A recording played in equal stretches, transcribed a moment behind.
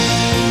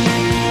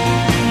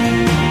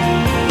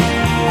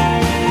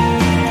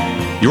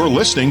You're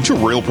listening to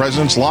Real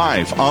Presence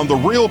Live on the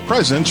Real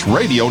Presence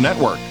Radio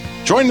Network.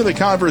 Join in the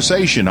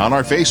conversation on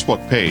our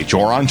Facebook page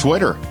or on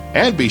Twitter.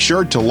 And be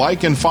sure to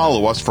like and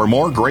follow us for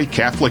more great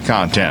Catholic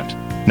content.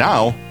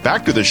 Now,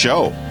 back to the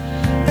show.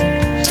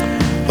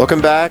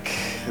 Welcome back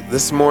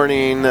this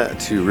morning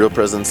to Real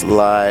Presence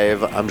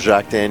Live. I'm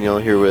Jacques Daniel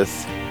here with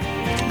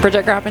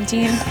Bridget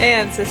Grappentine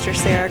and Sister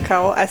Sarah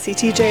Cowell,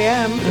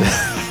 SETJM.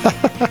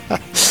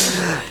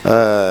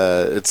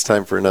 It's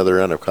time for another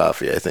round of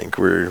coffee. I think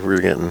we're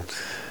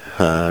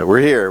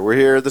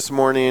here this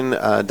morning,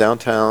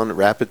 downtown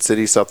Rapid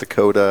City, South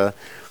Dakota,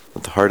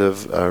 at the heart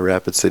of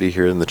Rapid City,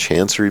 here in the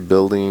Chancery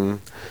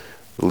Building.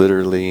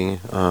 Literally,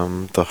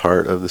 the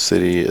heart of the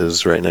city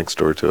is right next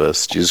door to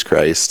us, Jesus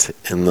Christ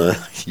in the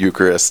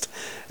Eucharist.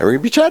 And we're going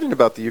to be chatting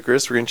about the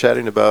Eucharist. We're going to be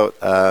chatting about,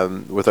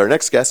 with our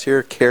next guest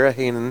here, Kara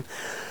Hanan,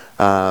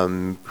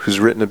 who's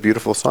written a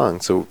beautiful song.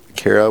 So,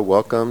 Kara,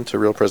 welcome to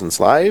Real Presence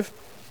Live.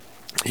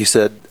 You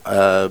said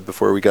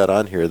before we got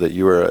on here that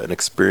you are an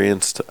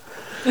experienced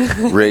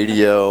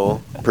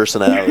radio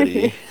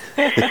personality.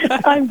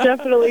 I'm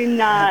definitely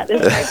not.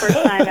 This is my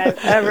first time I've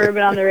ever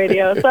been on the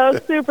radio, so I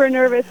was super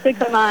nervous to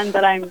come on,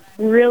 but I'm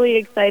really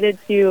excited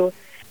to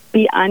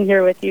be on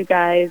here with you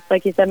guys.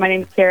 Like you said, my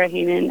name is Kara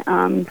Hanan.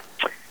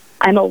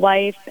 I'm a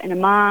wife and a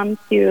mom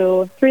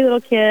to 3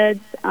 little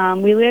kids.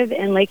 We live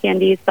in Lake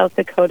Andes, South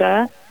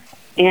Dakota,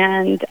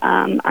 and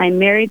I'm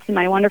married to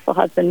my wonderful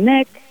husband,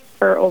 Nick,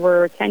 for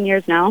over 10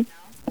 years now.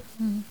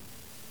 Mm-hmm.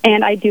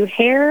 And I do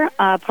hair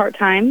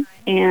part-time,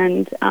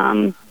 and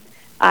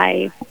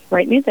I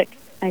write music.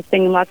 I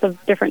sing lots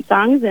of different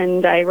songs,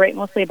 and I write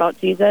mostly about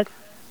Jesus,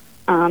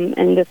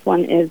 and this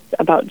one is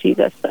about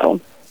Jesus. So,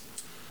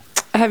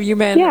 have you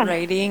been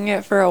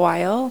writing for a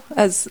while?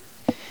 Is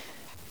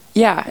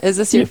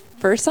this your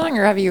first song,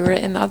 or have you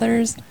written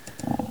others?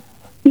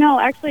 No,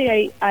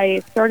 actually, I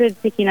started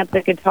picking up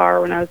the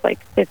guitar when I was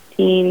like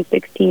 15,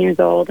 16 years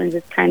old, and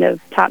just kind of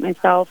taught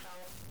myself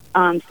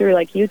through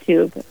like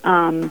YouTube.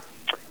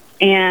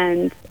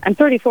 And I'm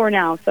 34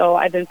 now, so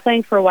I've been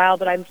playing for a while,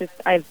 but I'm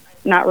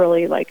not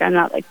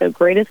the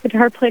greatest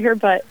guitar player,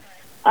 but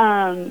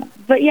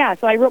yeah,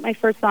 so I wrote my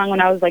first song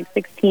when I was like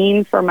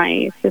 16 for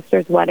my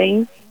sister's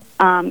wedding.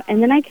 And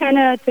then I kind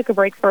of took a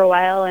break for a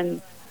while,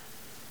 and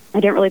I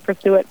didn't really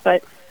pursue it,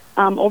 but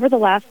over the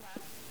last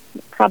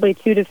probably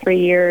 2 to 3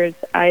 years,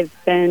 I've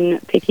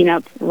been picking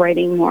up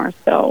writing more,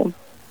 so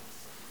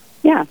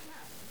yeah.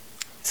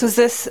 So is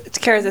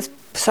this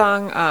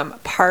song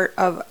part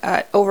of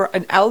over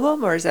an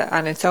album, or is it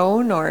on its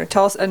own? Or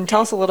tell us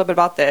a little bit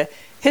about the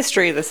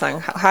history of the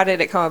song. How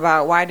did it come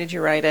about? Why did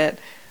you write it?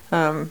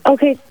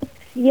 Okay,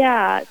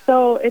 yeah.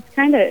 So it's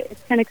kind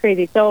of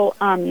crazy. So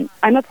I'm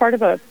a part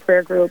of a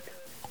prayer group,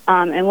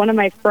 and one of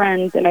my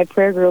friends in my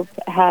prayer group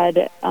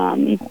had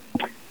kind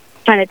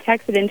of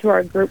texted into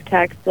our group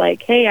text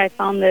like, "Hey, I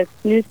found this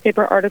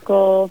newspaper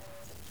article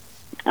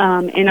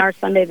in our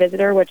Sunday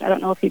Visitor," which I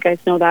don't know if you guys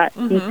know that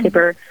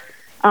newspaper.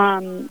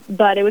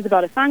 But it was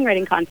about a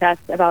songwriting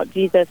contest about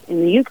Jesus in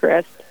the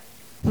Eucharist.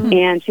 Mm-hmm.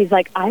 And she's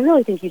like, "I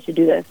really think you should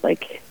do this.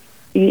 Like,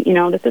 you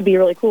know, this would be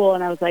really cool."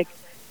 And I was like,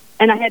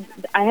 and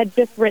I had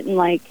just written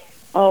like,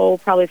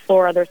 probably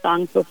 4 other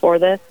songs before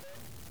this.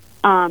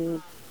 So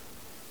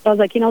I was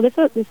like,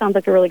 this sounds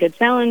like a really good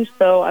challenge.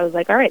 So I was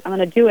like, all right, I'm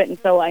going to do it. And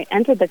so I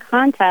entered the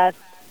contest,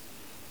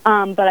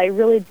 but I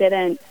really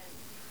didn't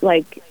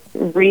like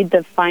read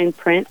the fine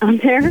print on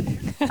there.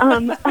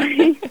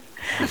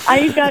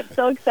 I got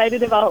so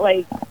excited about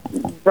like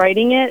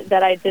writing it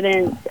that I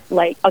didn't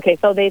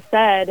so they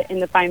said in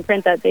the fine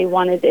print that they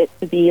wanted it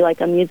to be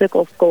like a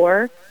musical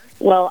score.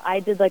 Well, I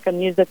did like a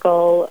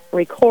musical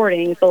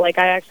recording. So like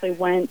I actually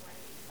went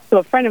to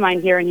a friend of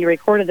mine here and he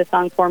recorded the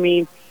song for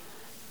me.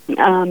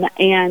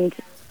 And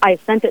I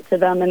sent it to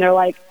them and they're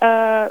like,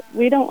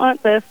 we don't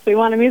want this. We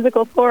want a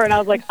musical score. And I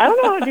was like, I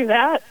don't know how to do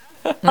that.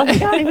 I was like,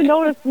 I don't even know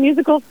what a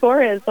musical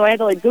score is. So I had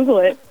to like Google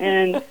it.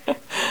 And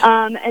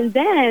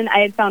then I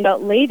had found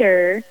out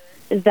later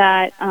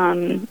that,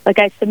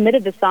 I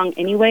submitted the song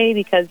anyway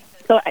because,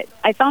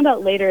 I found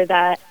out later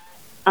that,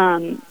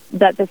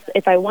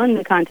 if I won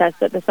the contest,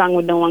 that the song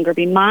would no longer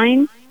be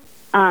mine.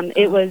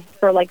 It was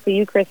for like the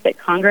Eucharistic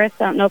Congress.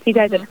 I don't know if you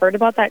guys had heard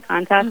about that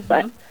contest,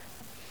 but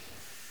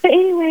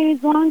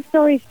anyways, long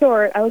story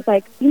short, I was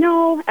like,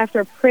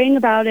 after praying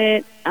about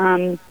it,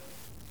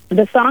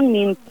 the song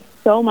means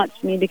so much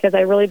to me because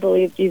I really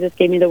believe Jesus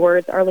gave me the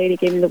words. Our Lady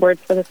gave me the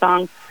words for the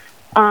song.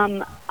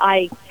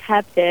 I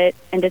kept it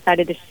and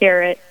decided to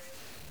share it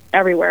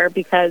everywhere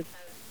because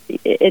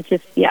it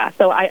just,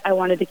 so I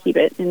wanted to keep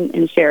it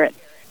and share it.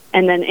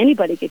 And then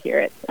anybody could hear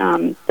it.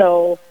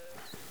 So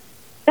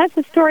that's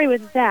the story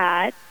with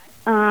that.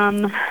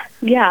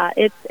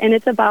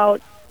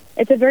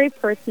 It's a very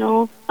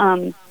personal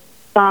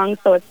song,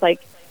 so it's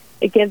like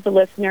it gives the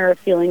listener a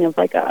feeling of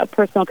like a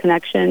personal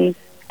connection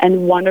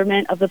and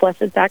wonderment of the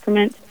Blessed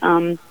Sacrament.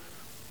 When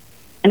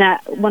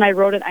I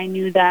wrote it, I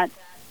knew that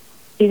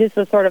Jesus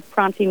was sort of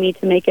prompting me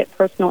to make it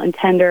personal and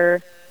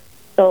tender.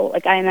 So,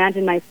 like, I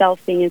imagined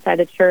myself being inside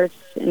a church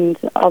and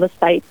all the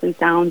sights and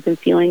sounds and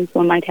feelings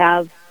one might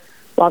have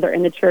while they're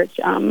in the church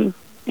in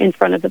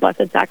front of the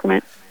Blessed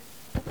Sacrament.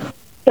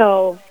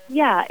 So,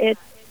 yeah, it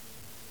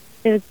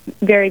was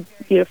very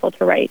beautiful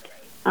to write.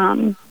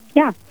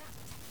 Yeah.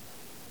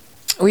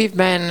 We've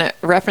been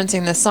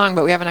referencing this song,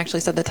 but we haven't actually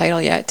said the title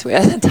yet.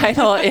 The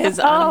title is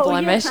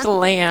Unblemished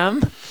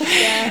Lamb.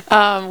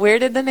 Yeah. Where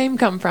did the name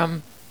come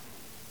from?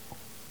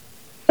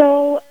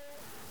 So,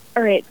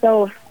 all right.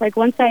 So, like,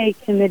 once I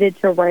committed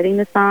to writing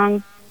the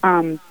song,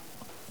 I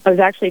was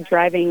actually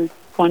driving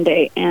one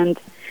day, and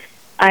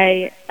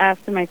I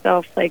asked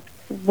myself, like,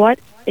 what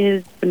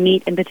is the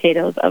meat and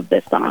potatoes of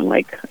this song?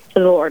 Like, to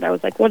the Lord. I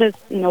was like,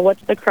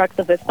 what's the crux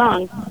of this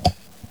song?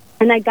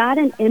 And I got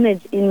an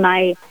image in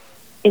my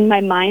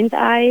mind's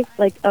eye,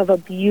 like, of a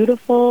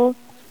beautiful,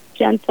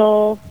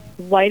 gentle,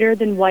 whiter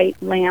than white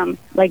lamb,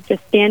 like,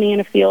 just standing in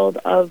a field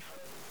of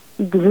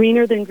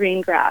greener than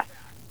green grass.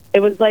 It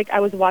was like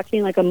I was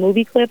watching, like, a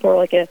movie clip or,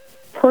 like, a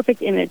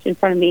perfect image in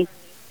front of me,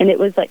 and it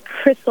was, like,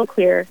 crystal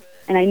clear,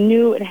 and I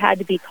knew it had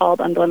to be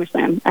called Unblemished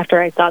Lamb after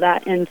I saw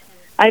that. And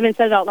I even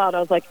said it out loud. I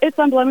was like, it's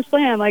Unblemished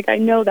Lamb. Like, I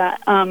know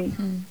that.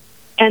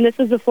 And this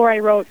was before I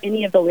wrote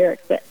any of the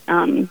lyrics.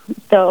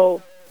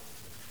 So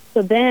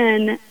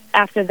then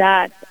after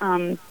that,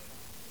 I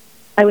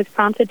was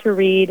prompted to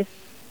read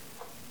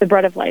the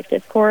Bread of Life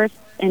discourse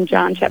in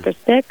John chapter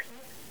 6.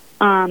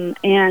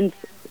 And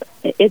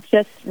it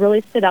just really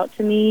stood out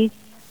to me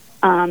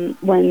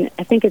when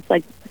I think it's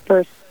like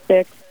verse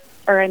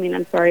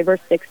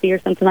 60 or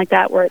something like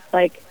that, where it's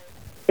like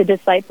the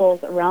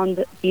disciples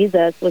around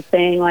Jesus was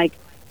saying, like,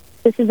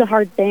 this is a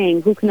hard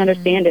thing. Who can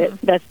understand it?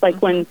 That's like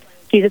when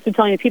Jesus was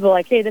telling the people,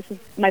 like, hey, this is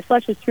my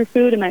flesh is true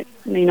food and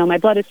my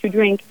blood is true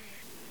drink.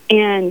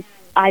 And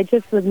I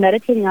just was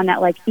meditating on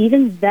that, like,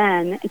 even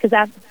then, because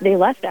they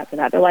left after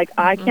that. They're like,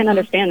 I can't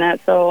understand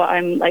that, so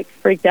I'm, like,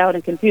 freaked out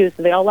and confused.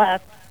 So they all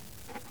left.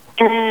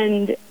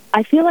 And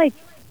I feel like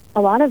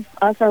a lot of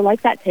us are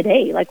like that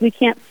today. Like, we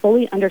can't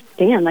fully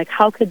understand, like,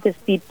 how could this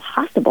be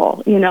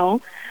possible,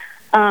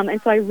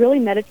 And so I really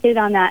meditated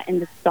on that in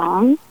the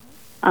song,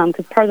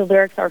 because part of the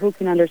lyrics are, who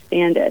can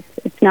understand it?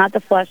 It's not the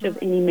flesh of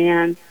any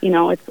man,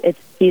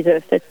 it's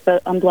Jesus. It's the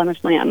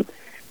unblemished lamb.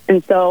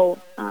 And so,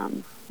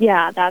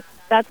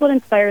 that's what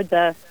inspired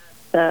the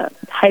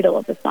title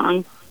of the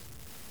song.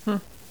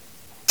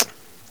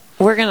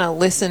 We're going to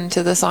listen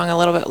to the song a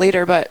little bit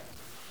later, but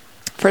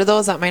for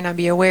those that might not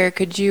be aware,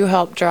 could you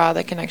help draw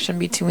the connection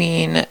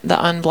between the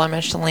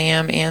unblemished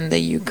lamb and the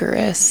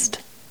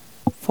Eucharist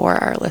for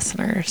our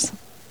listeners?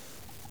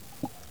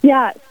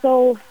 Yeah,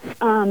 so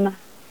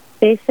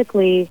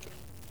basically,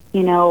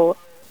 it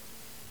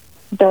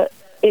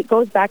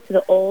goes back to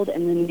the Old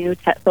and the New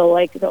Testament. So,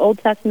 like, the Old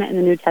Testament and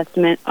the New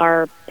Testament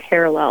are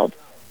paralleled.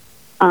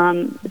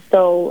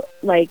 So,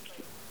 like,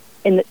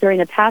 during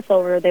the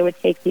Passover, they would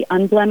take the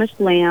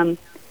unblemished lamb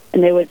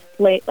and they would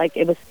slay, like,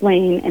 it was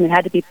slain, and it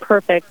had to be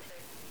perfect,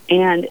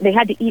 and they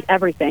had to eat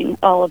everything,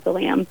 all of the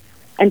lamb.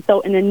 And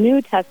so in the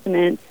New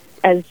Testament,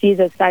 as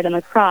Jesus died on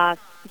the cross,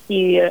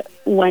 he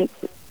went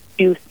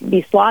to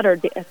be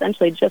slaughtered,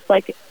 essentially just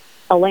like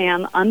a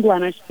lamb,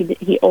 unblemished.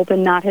 He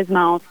opened not his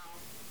mouth,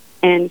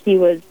 and he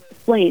was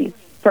slain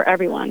for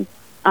everyone.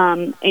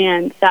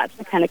 And that's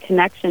the kind of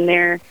connection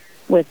there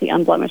with the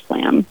unblemished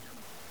lamb.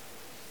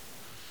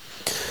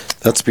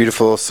 That's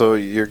beautiful. So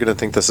you're going to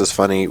think this is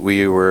funny.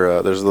 We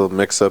were there's a little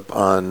mix-up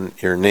on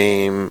your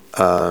name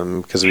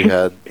because we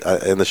had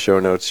in the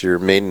show notes your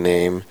maiden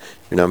name.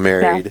 You're now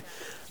married.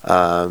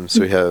 Yeah.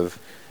 So we have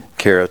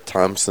Kara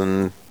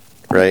Thompson,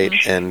 right?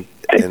 And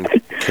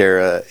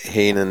Kara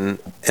Hanan,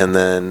 and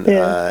then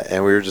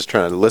and we were just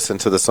trying to listen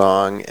to the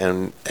song,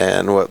 and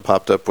what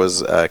popped up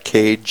was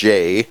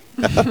KJ.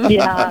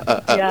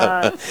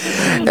 yeah.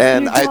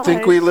 And I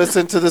think we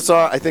listened to the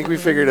song. I think we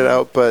figured it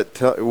out. But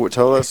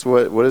tell us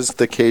what does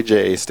the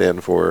KJ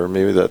stand for?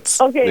 Maybe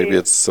maybe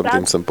it's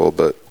something simple,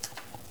 but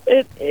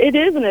it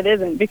is and it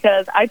isn't,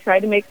 because I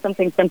tried to make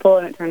something simple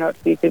and it turned out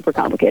to be super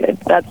complicated.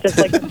 That's just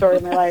like the story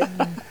of my life.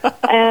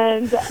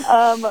 And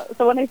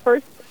so when I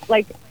first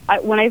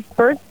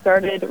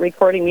started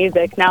recording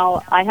music,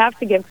 now I have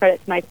to give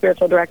credit to my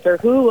spiritual director,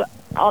 who,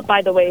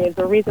 by the way, is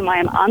the reason why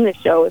I'm on this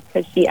show, is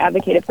because she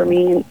advocated for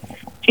me, and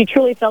she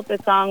truly felt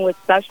this song was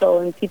special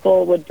and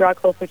people would draw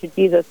closer to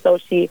Jesus. So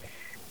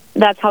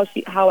that's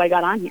how I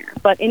got on here.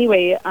 But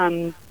anyway,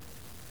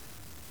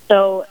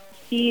 so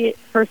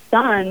her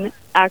son,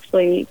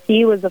 actually,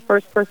 he was the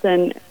first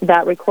person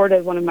that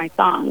recorded one of my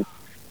songs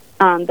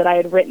that I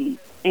had written,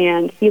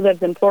 and he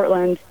lives in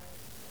Portland.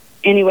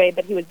 Anyway,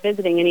 but he was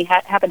visiting, and he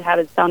happened to have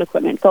his sound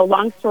equipment. So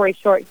long story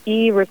short,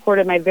 he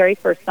recorded my very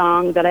first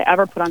song that I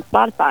ever put on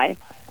Spotify.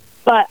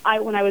 But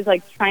when I was,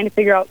 like, trying to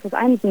figure out, because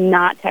I'm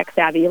not tech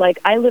savvy, like,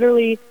 I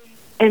literally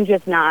am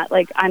just not.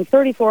 Like, I'm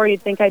 34.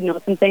 You'd think I'd know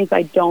some things.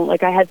 I don't.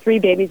 Like, I had 3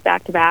 babies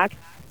back to back,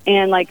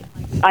 and, like,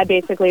 I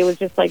basically was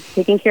just, like,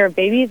 taking care of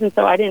babies, and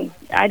so I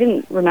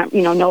didn't remember,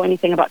 know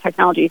anything about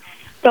technology.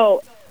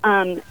 So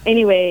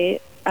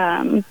anyway,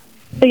 so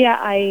yeah,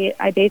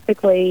 I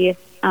basically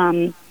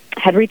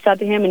had reached out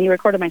to him, and he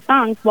recorded my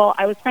songs. Well,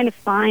 I was trying to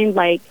find,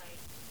 like,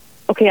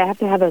 okay, I have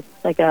to have a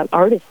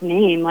artist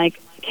name. Like,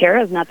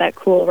 Kara's not that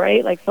cool,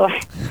 right? Like, so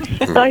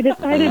I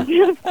decided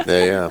to,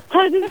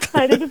 I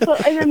decided to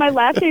put, and then my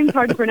last name's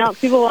hard to pronounce.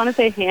 People want to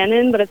say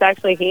Hanan, but it's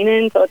actually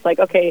Hanan. So it's like,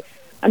 okay,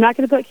 I'm not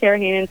going to put Kara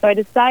Hanan. So I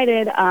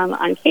decided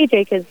on KJ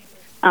because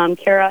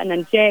Kara and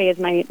then J is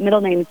my middle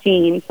name,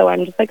 Jean. So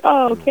I'm just like,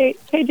 oh,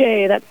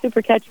 KJ, that's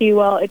super catchy.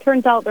 Well, it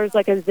turns out there's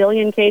like a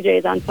zillion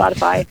KJs on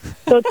Spotify.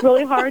 So it's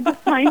really hard to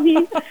find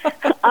me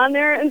on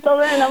there. And so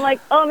then I'm like,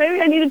 oh,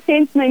 maybe I need to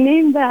change my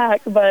name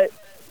back. But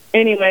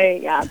anyway,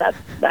 yeah, that's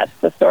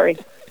the story.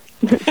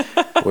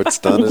 What's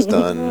done is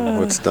done.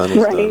 What's done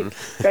is done.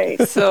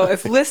 Right. So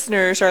if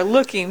listeners are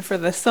looking for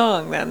the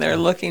song, then they're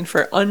looking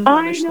for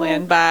Unblemished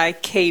Land by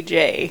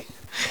KJ.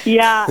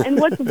 Yeah, and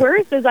what's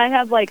worse is I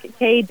have like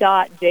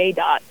K.J.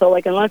 So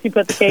like unless you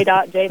put the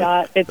K.J.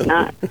 it's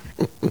not.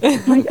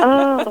 Like,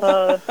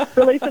 oh,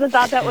 really should have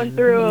thought that one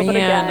through. But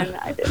again,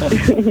 I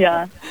did.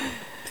 Yeah.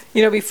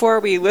 You know, before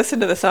we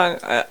listen to the song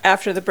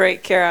after the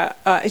break, Kara,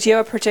 do you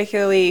have a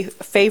particularly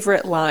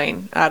favorite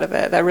line out of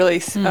it that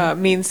really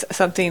means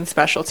something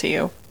special to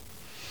you?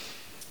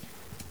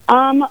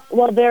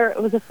 Well, there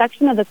was a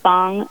section of the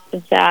song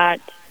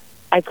that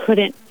I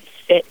couldn't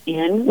fit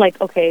in. Like,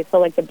 okay, so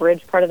like the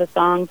bridge part of the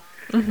song.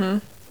 Mm-hmm.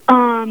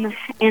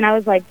 And I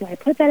was like, do I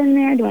put that in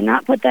there? Do I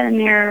not put that in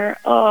there?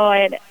 Oh, I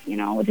had,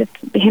 just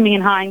hemming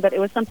and hawing, but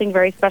it was something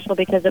very special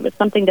because it was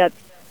something that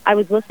I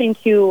was listening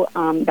to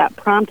that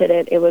prompted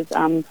it. It was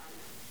a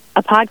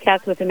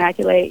podcast with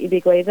Immaculate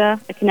Ibigleza.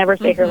 I can never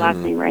say her last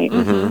name right.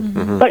 Mm-hmm.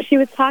 Mm-hmm. But she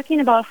was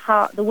talking about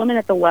how the woman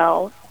at the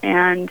well,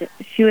 and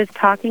she was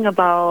talking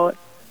about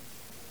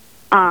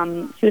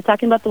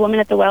the woman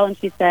at the well, and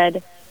she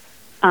said,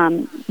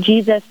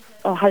 Jesus,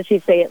 how did she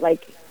say it?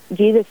 Like,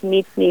 Jesus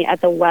meets me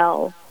at the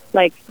well.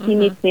 Like, he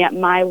meets me at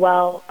my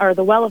well, or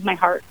the well of my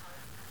heart.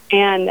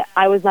 And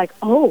I was like,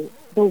 oh,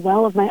 the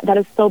well of that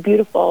is so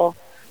beautiful.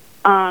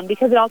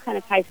 Because it all kind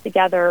of ties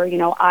together.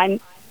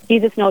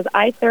 Jesus knows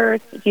I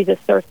thirst. Jesus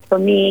thirsts for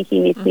me.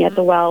 He meets me at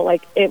the well.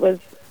 Like, it was,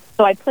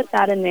 so I put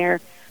that in there.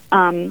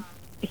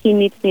 He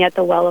meets me at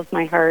the well of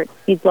my heart.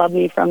 He's loved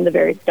me from the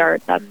very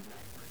start.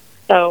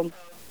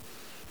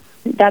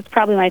 That's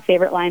probably my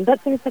favorite line.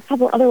 But there's a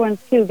couple other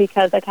ones too,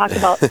 because I talk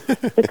about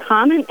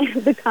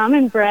the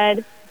common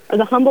bread, or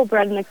the humble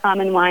bread and the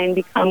common wine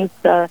becomes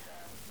the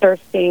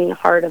thirsting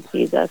heart of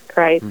Jesus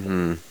Christ.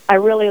 Mm-hmm. I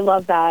really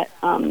love that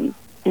in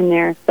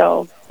there.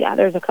 So yeah,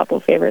 there's a couple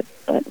of favorites,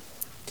 but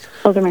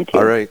those are my two.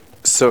 All right.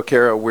 So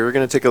Kara, we're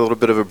going to take a little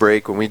bit of a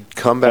break. When we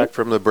come back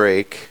from the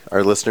break,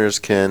 our listeners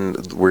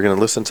we're going to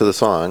listen to the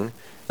song, and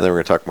then we're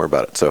going to talk more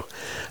about it. So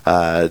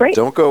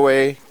don't go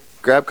away.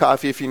 Grab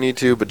coffee if you need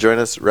to, but join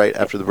us right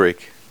after the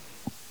break.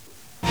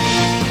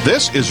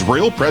 This is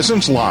Real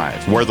Presence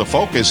Live, where the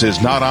focus is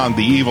not on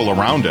the evil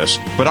around us,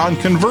 but on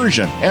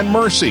conversion and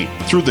mercy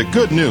through the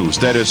good news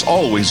that is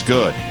always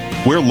good.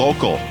 We're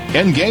local,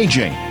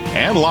 engaging,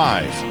 and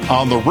live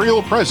on the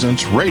Real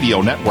Presence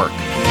Radio Network.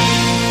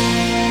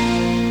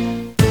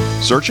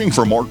 Searching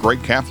for more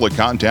great Catholic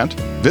content?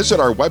 Visit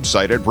our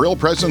website at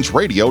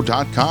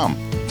realpresenceradio.com.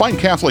 Find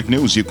Catholic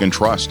news you can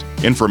trust,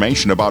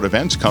 information about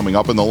events coming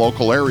up in the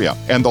local area,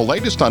 and the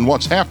latest on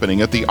what's happening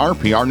at the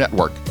RPR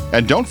network.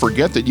 And don't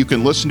forget that you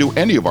can listen to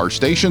any of our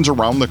stations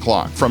around the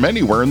clock from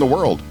anywhere in the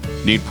world.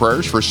 Need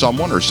prayers for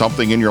someone or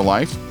something in your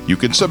life? You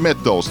can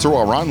submit those through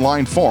our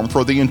online form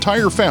for the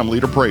entire family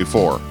to pray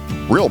for.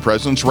 Real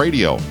Presence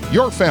Radio,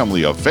 your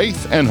family of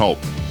faith and hope.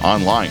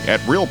 Online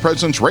at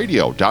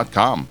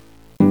realpresenceradio.com.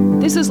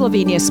 This is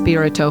Lavinia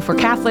Spirito for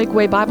Catholic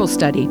Way Bible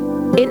Study.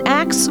 In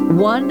Acts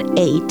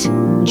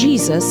 1:8,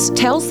 Jesus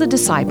tells the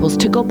disciples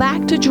to go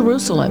back to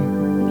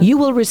Jerusalem. You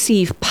will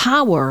receive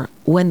power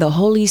when the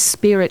Holy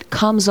Spirit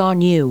comes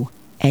on you,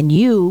 and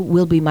you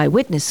will be my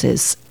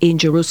witnesses in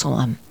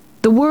Jerusalem.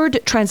 The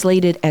word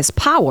translated as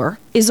power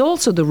is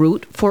also the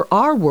root for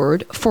our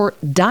word for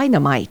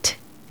dynamite.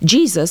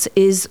 Jesus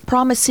is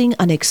promising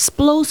an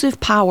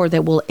explosive power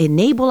that will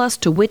enable us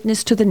to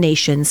witness to the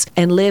nations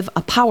and live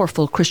a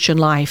powerful Christian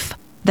life.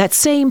 That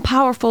same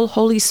powerful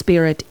Holy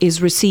Spirit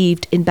is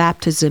received in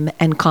baptism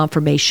and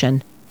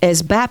confirmation.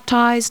 As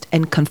baptized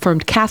and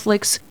confirmed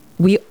Catholics,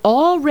 we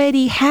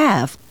already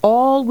have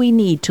all we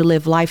need to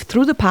live life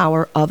through the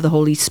power of the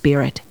Holy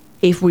Spirit.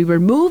 If we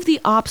remove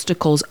the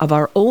obstacles of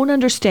our own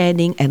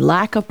understanding and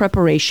lack of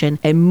preparation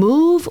and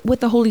move with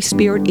the Holy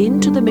Spirit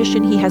into the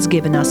mission He has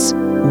given us,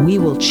 we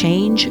will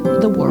change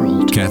the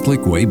world.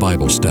 Catholic Way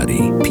Bible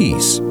Study.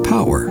 Peace,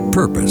 power,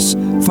 purpose.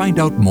 Find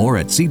out more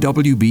at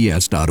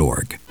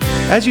cwbs.org.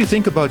 As you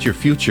think about your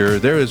future,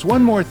 there is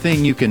one more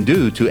thing you can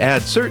do to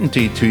add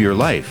certainty to your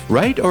life.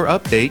 Write or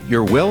update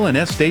your will and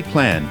estate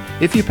plan.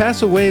 If you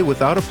pass away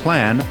without a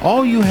plan,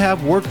 all you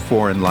have worked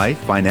for in life,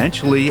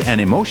 financially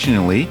and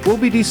emotionally, will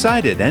be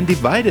decided and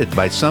divided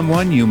by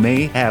someone you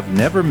may have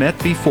never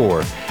met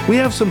before. We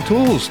have some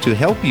tools to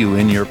help you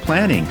in your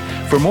planning.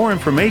 For more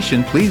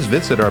information, please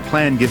visit our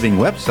plan giving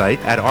website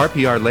at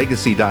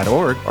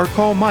rprlegacy.org or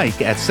call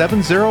Mike at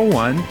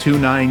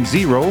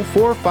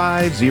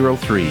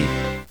 701-290-4503.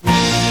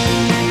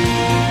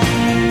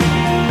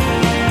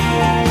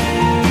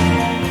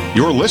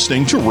 You're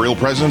listening to Real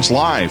Presence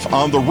Live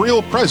on the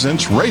Real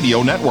Presence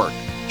Radio Network.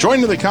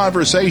 Join in the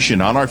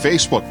conversation on our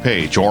Facebook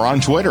page or on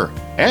Twitter.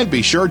 And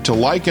be sure to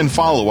like and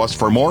follow us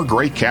for more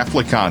great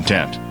Catholic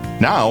content.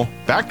 Now,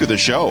 back to the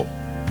show.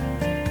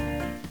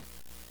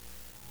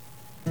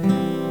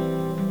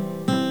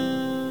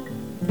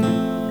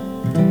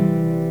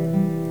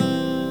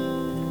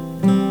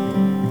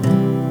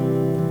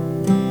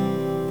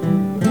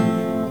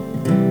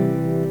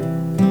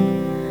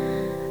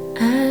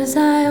 As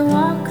I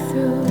walk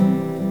through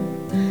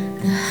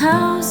the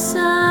house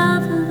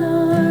of the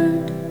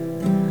Lord,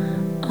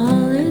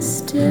 all is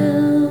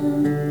still,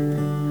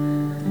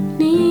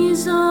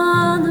 knees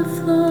on the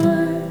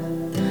floor,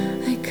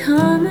 I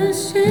come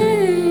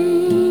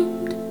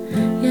ashamed,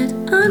 yet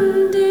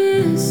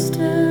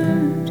undisturbed,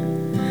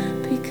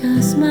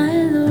 because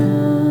my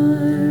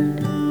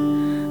Lord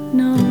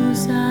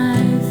knows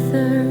I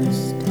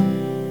thirst.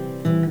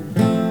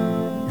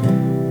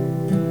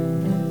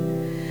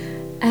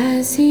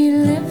 As he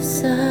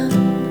lifts up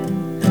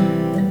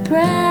the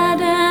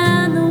bread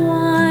and the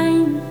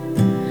wine,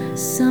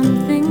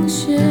 something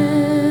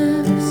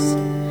shifts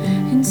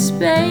in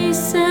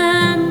space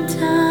and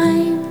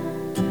time.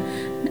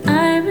 And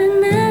I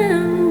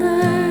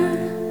remember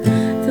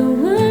the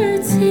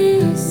words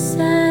he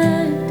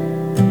said,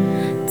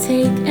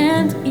 take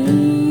and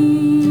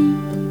eat,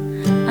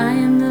 I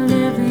am the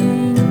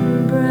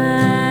living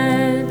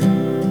bread.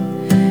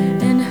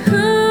 And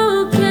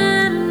who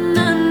can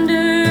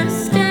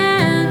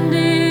understand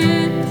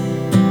it?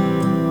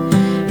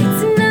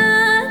 It's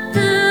not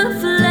the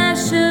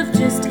flesh of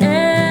just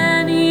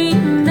any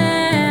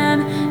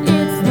man.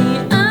 It's the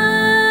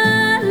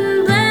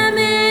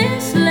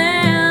unblemished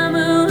Lamb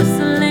who's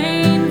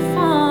slain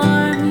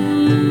for me.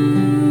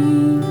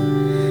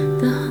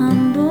 The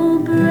humble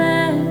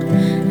bread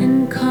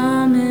and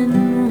common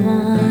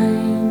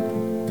wine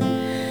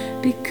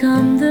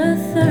become the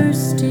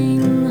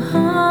thirsting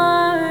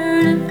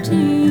heart of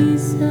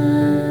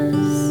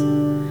Jesus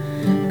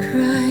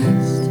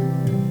Christ.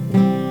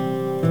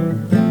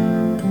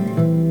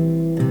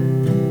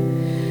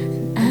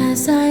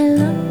 As I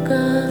look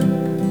up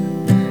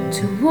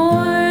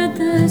toward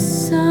the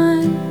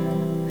sun,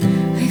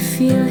 I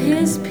feel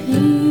his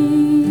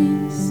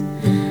peace,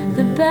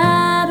 the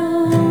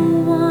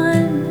battle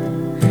won.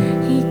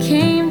 He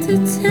came to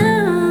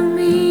tell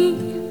me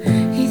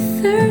he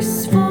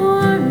thirsts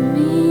for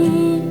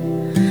me,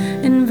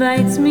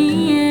 invites me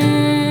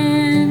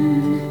in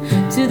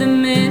to the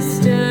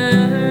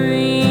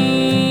mystery.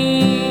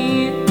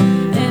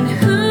 And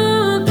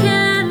who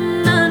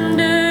can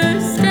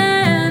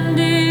understand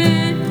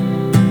it?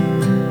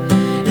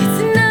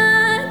 It's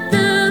not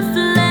the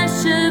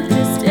flesh of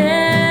just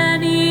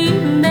any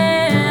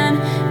man.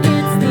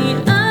 It's the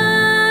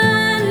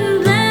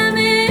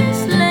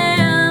unblemished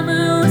Lamb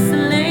who's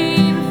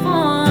slain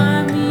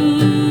for me.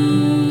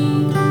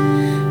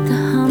 The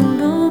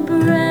humble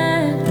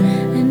bread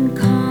and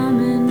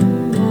common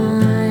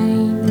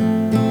wine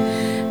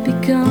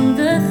become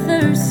the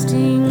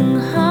thirsting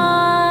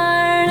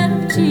heart of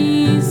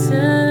Jesus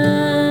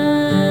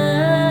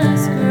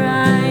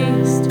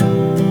Christ.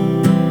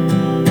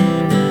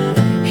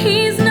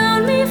 He's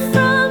known me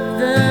from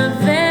the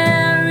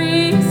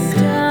very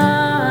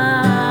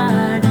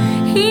start.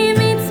 He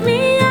meets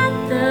me at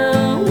the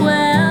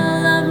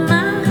well of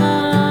my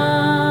heart.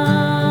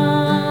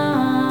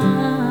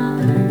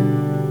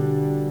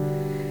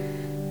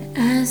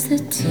 As the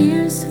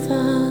tears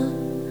fall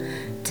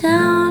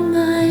down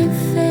my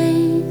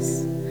face,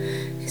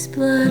 his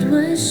blood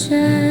was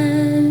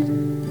shed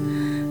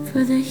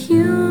for the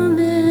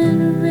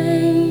human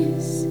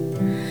race.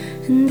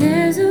 And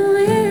there's a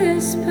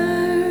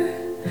whisper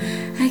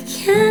I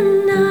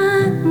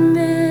cannot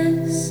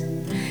miss.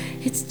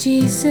 It's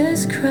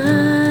Jesus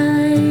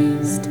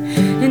Christ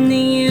in the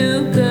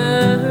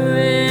Eucharist.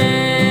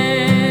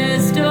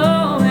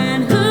 Oh,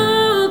 and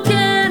who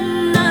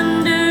can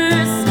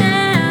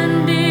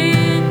understand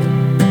it?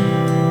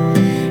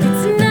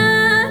 It's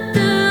not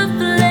the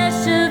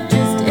flesh of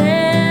just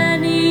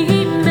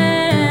any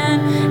man.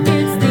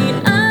 It's the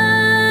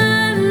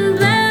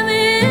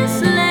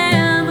unblemished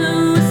Lamb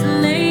who's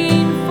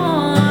slain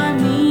for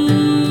me.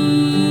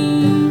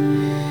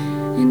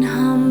 In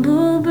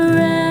humble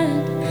bread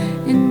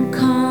and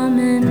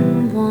common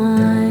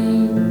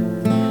wine,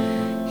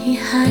 he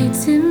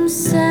hides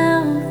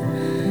himself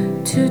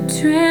to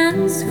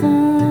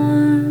transform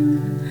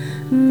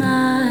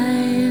my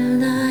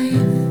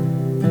life.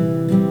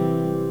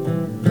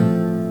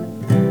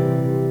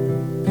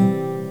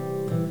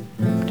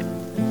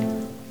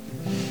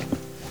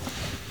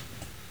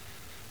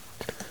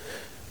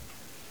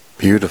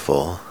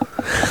 Beautiful.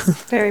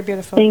 Very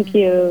beautiful. Thank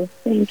you.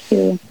 Thank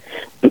you.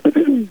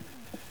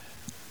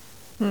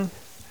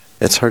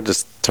 It's hard to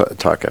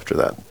talk after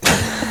that.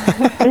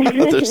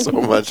 There's so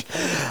much,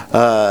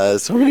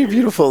 so many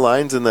beautiful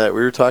lines in that.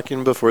 We were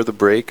talking before the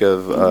break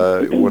of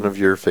one of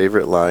your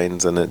favorite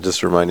lines, and it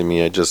just reminded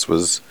me. I just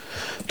was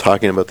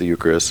talking about the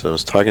Eucharist, and I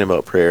was talking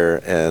about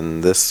prayer,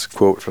 and this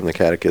quote from the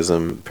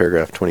Catechism,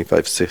 paragraph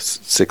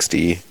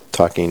 2560,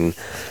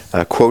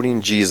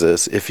 quoting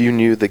Jesus, "If you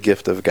knew the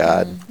gift of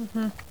God,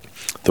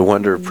 the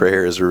wonder of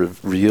prayer is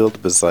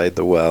revealed beside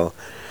the well,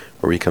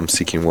 where we come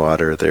seeking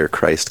water. There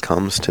Christ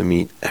comes to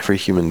meet every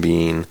human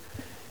being.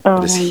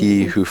 It is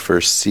he who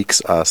first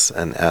seeks us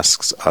and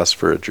asks us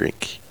for a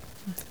drink.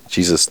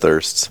 Jesus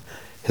thirsts.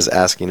 His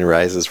asking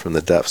arises from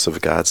the depths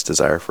of God's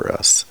desire for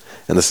us."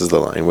 And this is the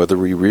line: "Whether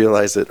we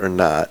realize it or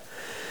not,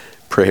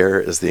 prayer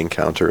is the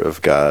encounter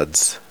of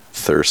God's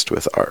thirst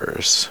with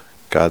ours.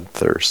 God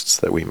thirsts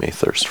that we may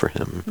thirst for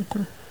him."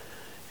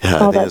 Yeah, I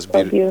think that's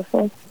so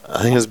beautiful.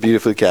 I think it's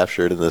beautifully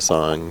captured in the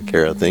song,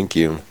 Kara. Thank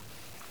you.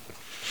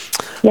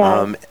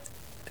 Yeah.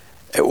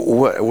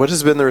 What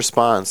has been the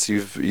response?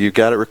 You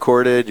got it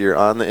recorded. You're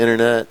on the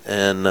internet,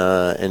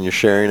 and you're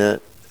sharing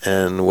it.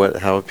 And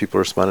how have people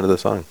responded to the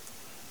song?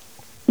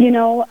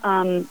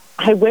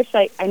 I wish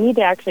I need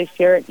to actually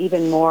share it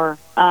even more.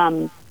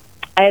 I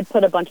had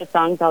put a bunch of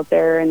songs out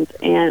there, and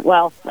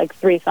like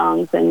 3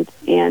 songs,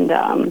 and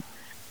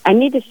I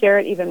need to share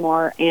it even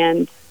more.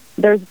 And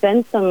there's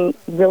been some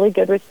really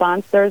good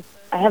response.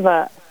 I have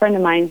a friend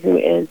of mine who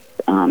is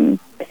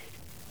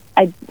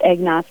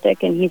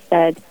agnostic, and he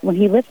said when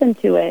he listened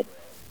to it,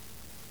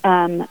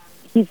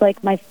 he's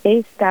like, my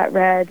face got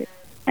red,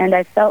 and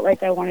I felt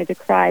like I wanted to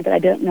cry, but I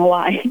didn't know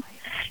why.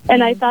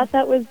 And I thought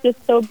that was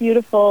just so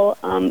beautiful.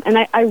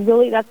 And I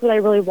really, that's what I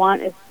really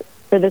want, is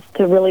for this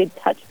to really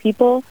touch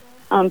people,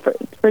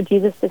 for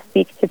Jesus to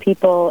speak to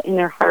people in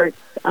their hearts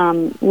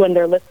when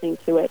they're listening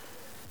to it.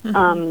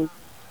 And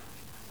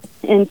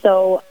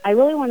so I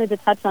really wanted to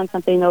touch on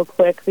something real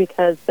quick,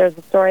 because there's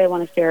a story I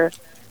want to share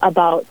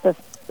about the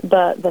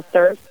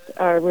thirst.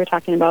 We were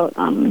talking about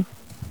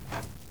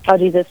how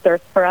Jesus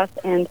thirsts for us,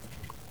 and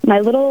my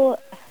little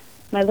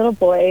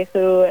boy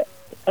who.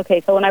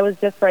 Okay, so when I was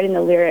just writing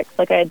the lyrics,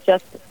 like I had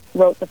just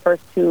wrote the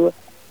first 2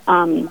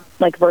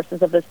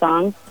 verses of the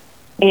song,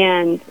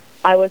 and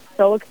I was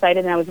so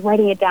excited, and I was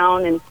writing it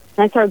down, and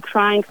I started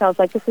crying because I was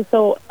like, this is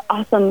so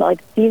awesome.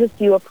 Like, Jesus,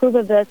 do you approve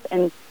of this?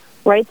 And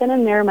right then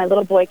and there, my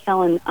little boy,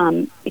 Kellen,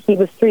 he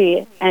was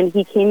 3, and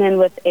he came in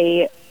with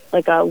a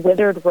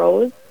withered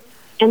rose,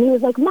 and he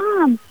was like,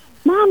 Mom,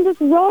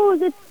 this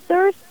rose, it's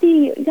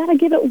thirsty. You got to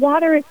give it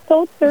water. It's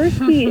so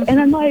thirsty. And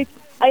I'm like,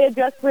 I had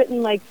just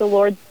written, the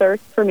Lord's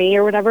thirst for me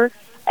or whatever.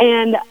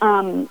 And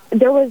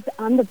there was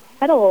on the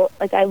petal,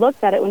 I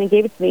looked at it when he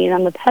gave it to me, and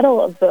on the petal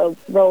of the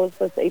rose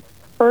was a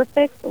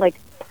perfect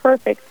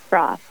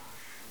cross.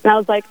 And I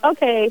was like,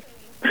 okay,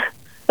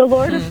 the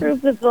Lord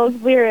approves of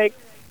those lyrics.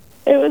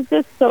 It was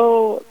just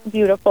so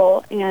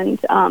beautiful, and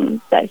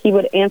that he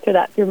would answer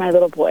that through my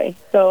little boy.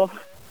 So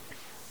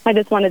I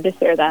just wanted to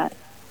share that.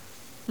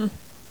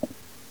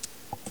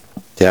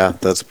 Yeah,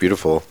 that's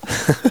beautiful.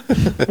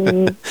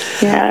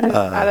 Yeah.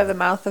 Out of the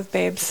mouth of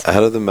babes.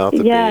 Out of the mouth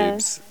of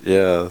babes.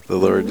 Yeah, the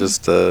Lord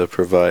just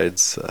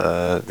provides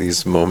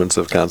these moments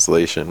of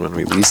consolation when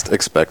we least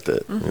expect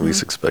it. We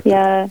least expect it.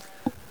 Yeah.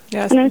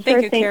 Yes, thank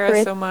you,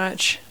 Kara, so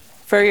much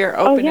for your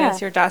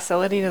openness, your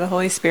docility to the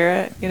Holy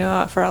Spirit,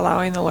 for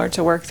allowing the Lord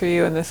to work through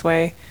you in this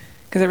way,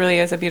 because it really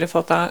is a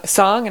beautiful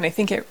song, and I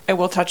think it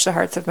will touch the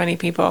hearts of many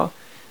people.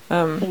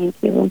 Thank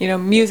you.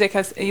 Music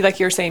has, like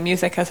you were saying,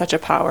 music has such a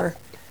power.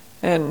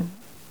 And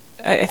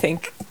I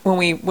think when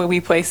we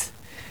place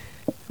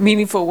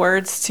meaningful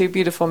words to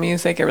beautiful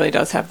music, it really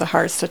does have the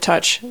hearts to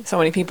touch so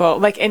many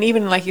people. And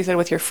even like you said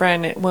with your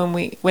friend,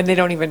 when they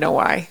don't even know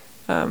why.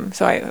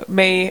 So I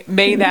may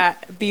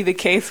that be the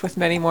case with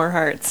many more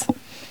hearts.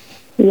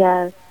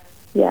 Yes.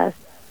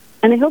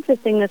 And I hope to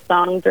sing this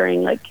song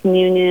during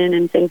communion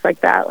and things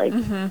like that.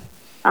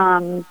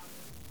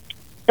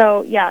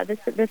 So yeah,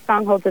 this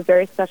song holds a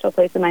very special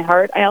place in my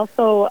heart. I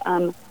also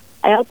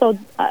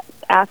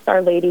asked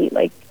Our Lady,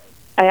 to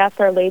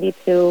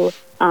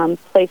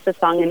place the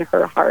song in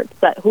her heart, so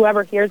that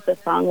whoever hears the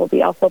song will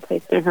be also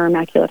placed in her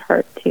immaculate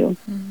heart too.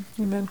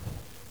 Amen.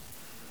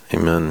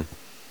 Amen.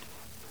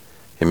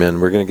 Amen.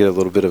 We're going to get a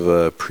little bit of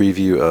a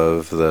preview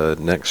of the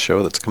next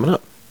show that's coming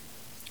up.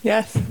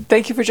 Yes.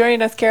 Thank you for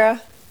joining us,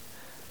 Kara.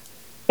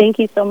 Thank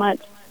you so much.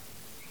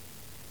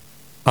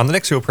 On the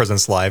next Real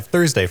Presence Live,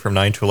 Thursday from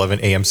 9 to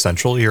 11 a.m.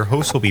 Central, your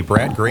hosts will be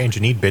Brad Gray and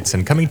Janine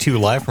Bitson, coming to you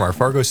live from our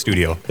Fargo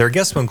studio. Their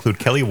guests will include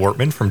Kelly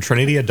Wortman from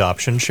Trinity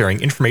Adoption, sharing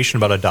information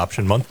about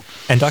Adoption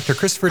Month, and Dr.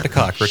 Christopher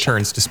DeCock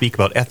returns to speak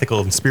about ethical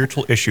and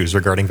spiritual issues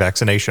regarding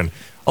vaccination.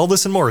 All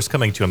this and more is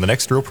coming to you on the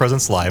next Real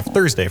Presence Live,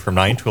 Thursday from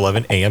 9 to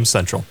 11 a.m.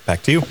 Central.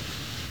 Back to you.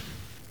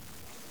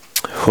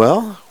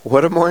 Well,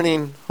 what a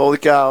morning. Holy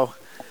cow.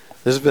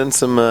 There's been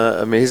some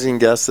amazing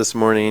guests this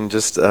morning.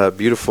 Just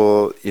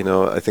beautiful.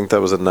 I think that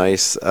was a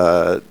nice.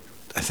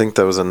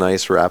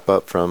 Wrap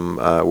up from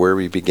where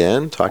we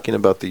began, talking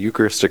about the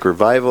Eucharistic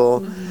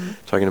revival,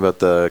 talking about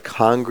the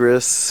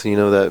Congress.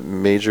 That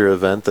major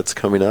event that's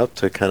coming up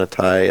to kind of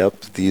tie up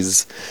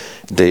these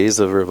days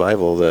of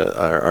revival that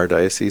our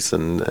diocese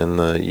and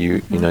the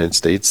United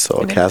States,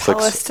 all Catholics,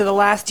 propel us to the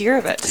last year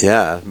of it.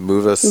 Yeah,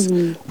 move us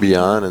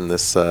beyond in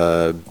this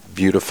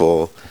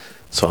beautiful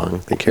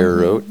song that Kara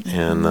wrote,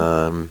 and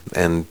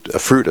a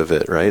fruit of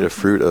it, right? A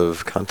fruit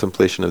of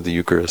contemplation of the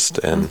Eucharist,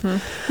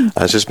 and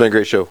it's just been a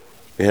great show.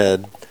 We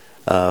had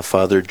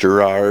Father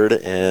Gerard,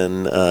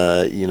 and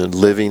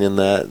living in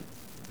that,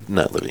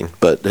 not living,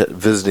 but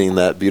visiting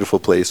that beautiful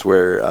place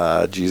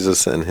where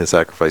Jesus and his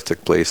sacrifice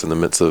took place in the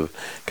midst of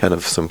kind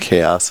of some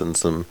chaos and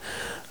some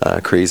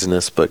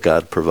craziness, but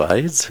God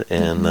provides,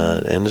 and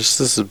just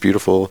this is a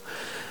beautiful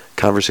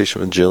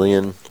conversation with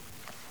Jillian.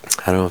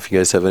 I don't know if you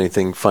guys have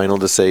anything final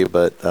to say,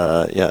 but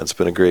it's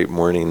been a great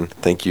morning.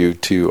 Thank you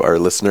to our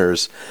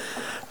listeners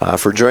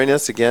for joining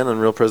us again on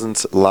Real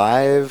Presence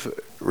Live,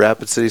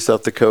 Rapid City,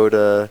 South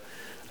Dakota,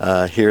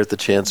 here at the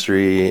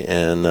Chancery.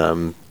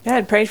 And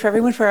and pray for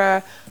everyone for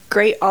a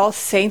great All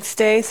Saints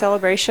Day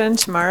celebration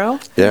tomorrow.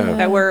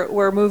 That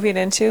we're moving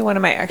into one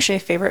of my actually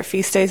favorite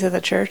feast days of the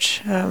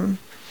church.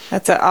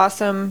 That's an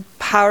awesome,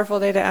 powerful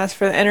day to ask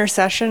for the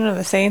intercession of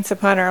the saints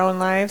upon our own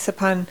lives,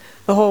 upon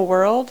the whole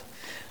world.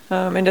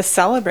 And to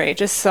celebrate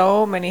just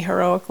so many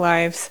heroic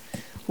lives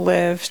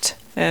lived.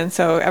 And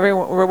so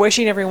we're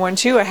wishing everyone,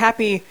 too, a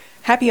happy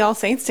All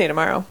Saints Day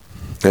tomorrow.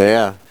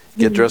 Yeah.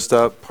 Get dressed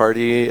up,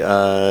 party,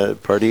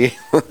 and party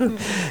with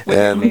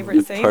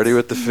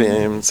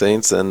the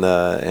saints,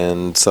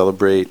 and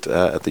celebrate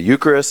at the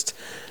Eucharist,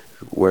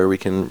 where we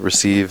can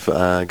receive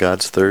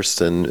God's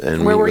thirst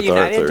and where we're meet with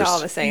our thirst. united to all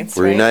the saints.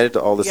 We're united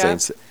to all the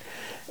saints.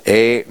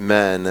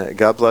 Amen.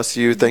 God bless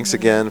you. Thanks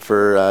again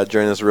for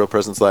joining us at Real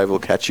Presence Live. We'll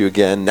catch you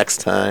again next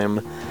time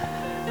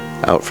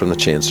out from the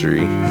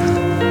Chancery.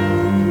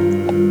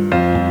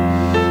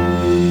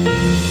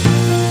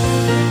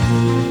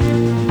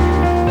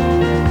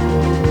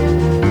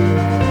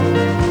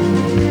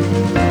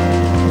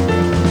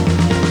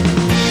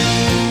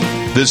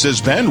 This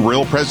has been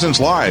Real Presence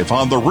Live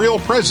on the Real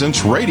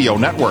Presence Radio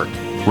Network.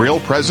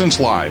 Real Presence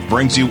Live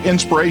brings you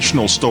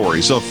inspirational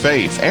stories of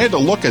faith and a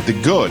look at the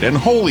good and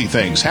holy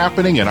things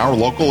happening in our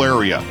local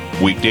area.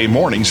 Weekday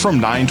mornings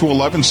from 9 to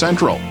 11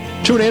 Central.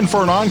 Tune in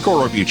for an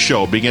encore of each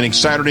show beginning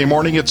Saturday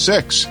morning at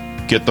 6.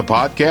 Get the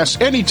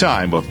podcast any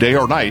time of day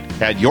or night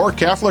at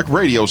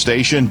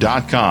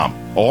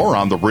yourcatholicradiostation.com or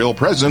on the Real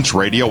Presence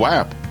Radio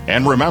app.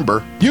 And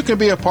remember, you can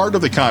be a part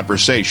of the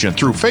conversation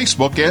through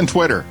Facebook and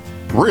Twitter.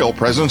 Real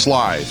Presence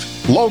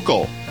Live.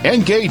 Local,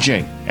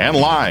 engaging, and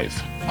live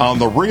on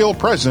the Real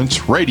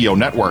Presence Radio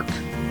Network.